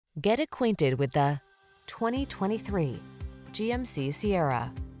Get acquainted with the 2023 GMC Sierra.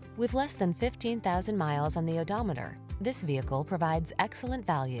 With less than 15,000 miles on the odometer, this vehicle provides excellent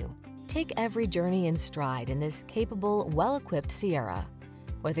value. Take every journey in stride in this capable, well-equipped Sierra.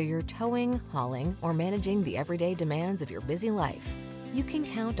 Whether you're towing, hauling, or managing the everyday demands of your busy life, you can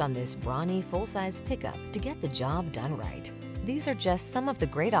count on this brawny, full-size pickup to get the job done right. These are just some of the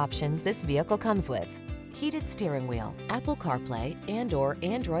great options this vehicle comes with: heated steering wheel, Apple CarPlay and/or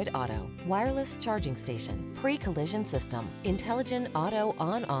Android Auto, wireless charging station, pre-collision system, intelligent auto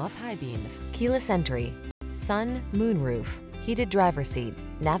on-off high beams, keyless entry, sun, moonroof, heated driver's seat,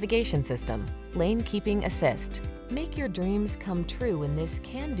 navigation system, lane keeping assist. Make your dreams come true in this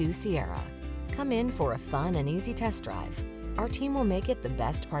can-do Sierra. Come in for a fun and easy test drive. Our team will make it the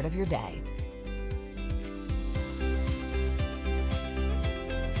best part of your day.